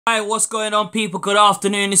Hi, what's going on, people? Good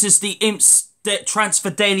afternoon. This is the Imps Transfer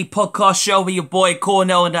Daily podcast show with your boy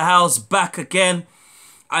Cornell in the house, back again.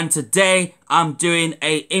 And today I'm doing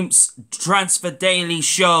a Imps Transfer Daily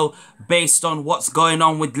show based on what's going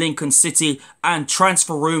on with Lincoln City and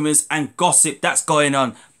transfer rumours and gossip that's going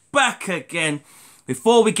on. Back again.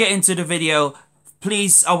 Before we get into the video,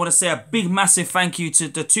 please, I want to say a big, massive thank you to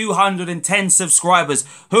the 210 subscribers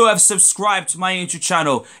who have subscribed to my YouTube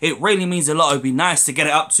channel. It really means a lot. It would be nice to get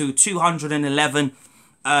it up to 211.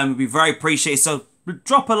 It would be very appreciated. So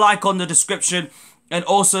drop a like on the description and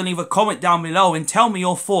also leave a comment down below and tell me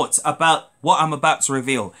your thoughts about what I'm about to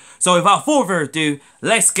reveal. So without further ado,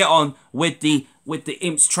 let's get on with the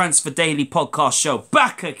Imps Transfer Daily podcast show.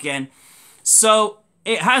 Back again. So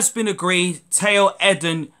it has been agreed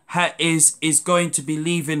Edun is going to be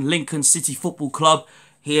leaving Lincoln City Football Club.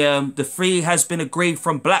 The fee has been agreed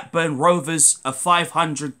from Blackburn Rovers, a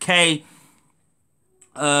 500k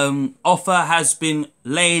offer has been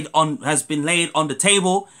laid on the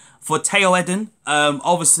table for Edun.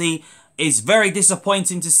 Obviously, it's very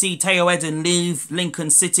disappointing to see Edun leave Lincoln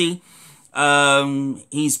City.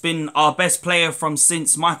 He's been our best player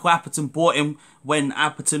since Michael Appleton bought him when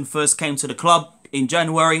Appleton first came to the club in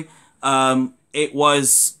January. It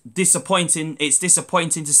was disappointing. It's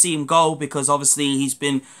disappointing to see him go because obviously he's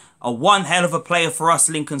been one hell of a player for us,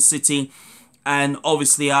 Lincoln City, and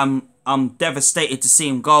obviously I'm devastated to see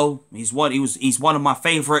him go. He's one of my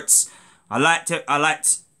favourites. I liked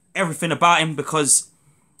everything about him because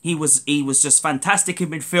he was just fantastic in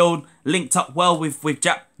midfield. Linked up well with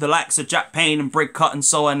the likes of Jack Payne and Brigcutt and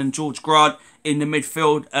so on, and George Grant in the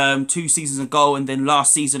midfield 2 seasons ago, and then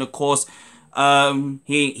last season, of course.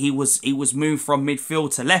 He was moved from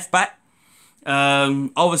midfield to left back.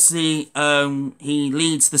 Obviously, he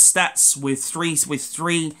leads the stats with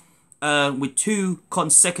 2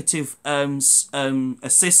 consecutive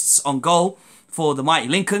assists on goal for the mighty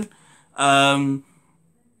Lincoln. But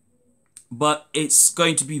it's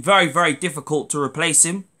going to be very, very difficult to replace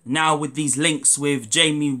him now with these links with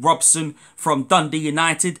Jamie Robson from Dundee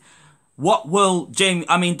United. What will Jamie?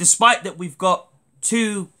 I mean, despite that, we've got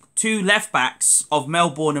two left backs of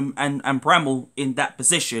Melbourne and Bramall in that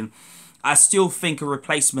position, I still think a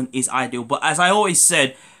replacement is ideal. But as I always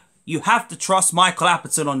said, you have to trust Michael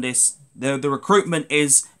Appleton on this. The recruitment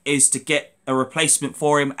is to get a replacement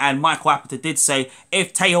for him, and Michael Appleton did say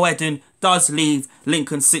if Edun does leave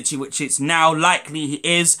Lincoln City, which it's now likely he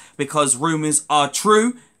is because rumours are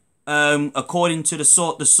true, according to the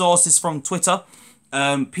sources from Twitter,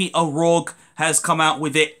 Pete O'Rourke has come out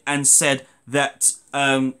with it and said that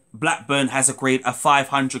Blackburn has agreed a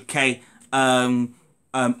 500k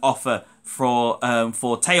offer for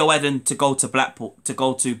Edun to go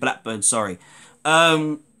to Blackburn. Sorry.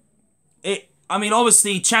 I mean,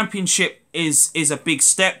 obviously, Championship is a big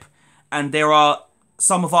step, and there are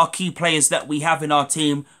some of our key players that we have in our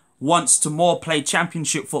team wants to more play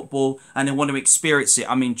Championship football and they want to experience it.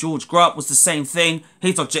 I mean, George Grant was the same thing.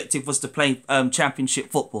 His objective was to play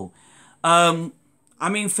Championship football. I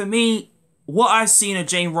mean, for me, what I've seen of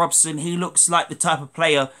Jamie Robson, he looks like the type of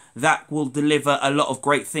player that will deliver a lot of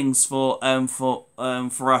great things for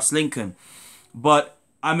us, Lincoln. But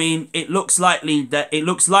I mean, it looks likely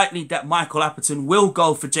that Michael Appleton will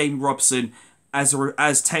go for Jamie Robson as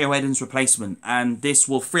Edun's replacement, and this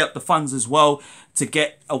will free up the funds as well to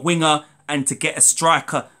get a winger and to get a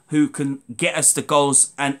striker who can get us the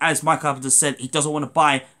goals. And as Michael Appleton said, he doesn't want to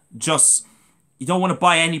buy you don't want to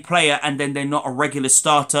buy any player and then they're not a regular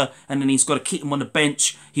starter and then he's got to keep them on the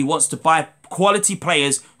bench. He wants to buy quality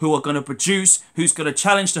players who are going to produce, who's going to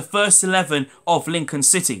challenge the first 11 of Lincoln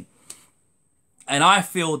City. And I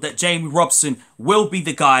feel that Jamie Robson will be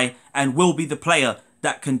the guy and will be the player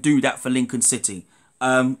that can do that for Lincoln City.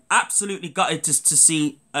 Absolutely gutted to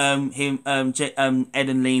see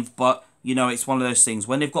Edun leave, but you know, it's one of those things.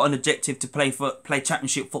 When they've got an objective to play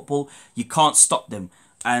Championship football, you can't stop them.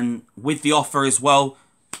 And with the offer as well,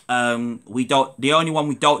 the only one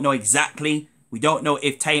we don't know exactly. We don't know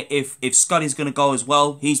if Scully's going to go as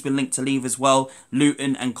well. He's been linked to leave as well.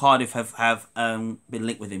 Luton and Cardiff have been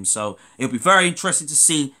linked with him. So it'll be very interesting to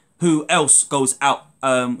see who else goes out.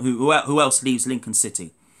 Who else leaves Lincoln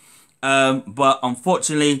City. But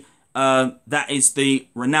unfortunately, that is the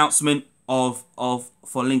renouncement for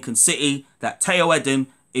Lincoln City, that Edun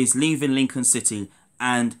is leaving Lincoln City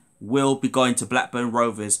and will be going to Blackburn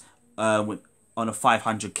Rovers on a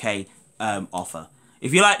 500k offer.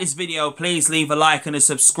 If you like this video, please leave a like and a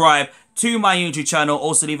subscribe to my YouTube channel.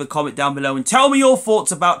 Also leave a comment down below and tell me your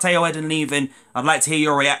thoughts about Edun leaving. I'd like to hear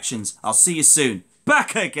your reactions. I'll see you soon.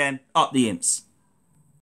 Back again, up the Imps.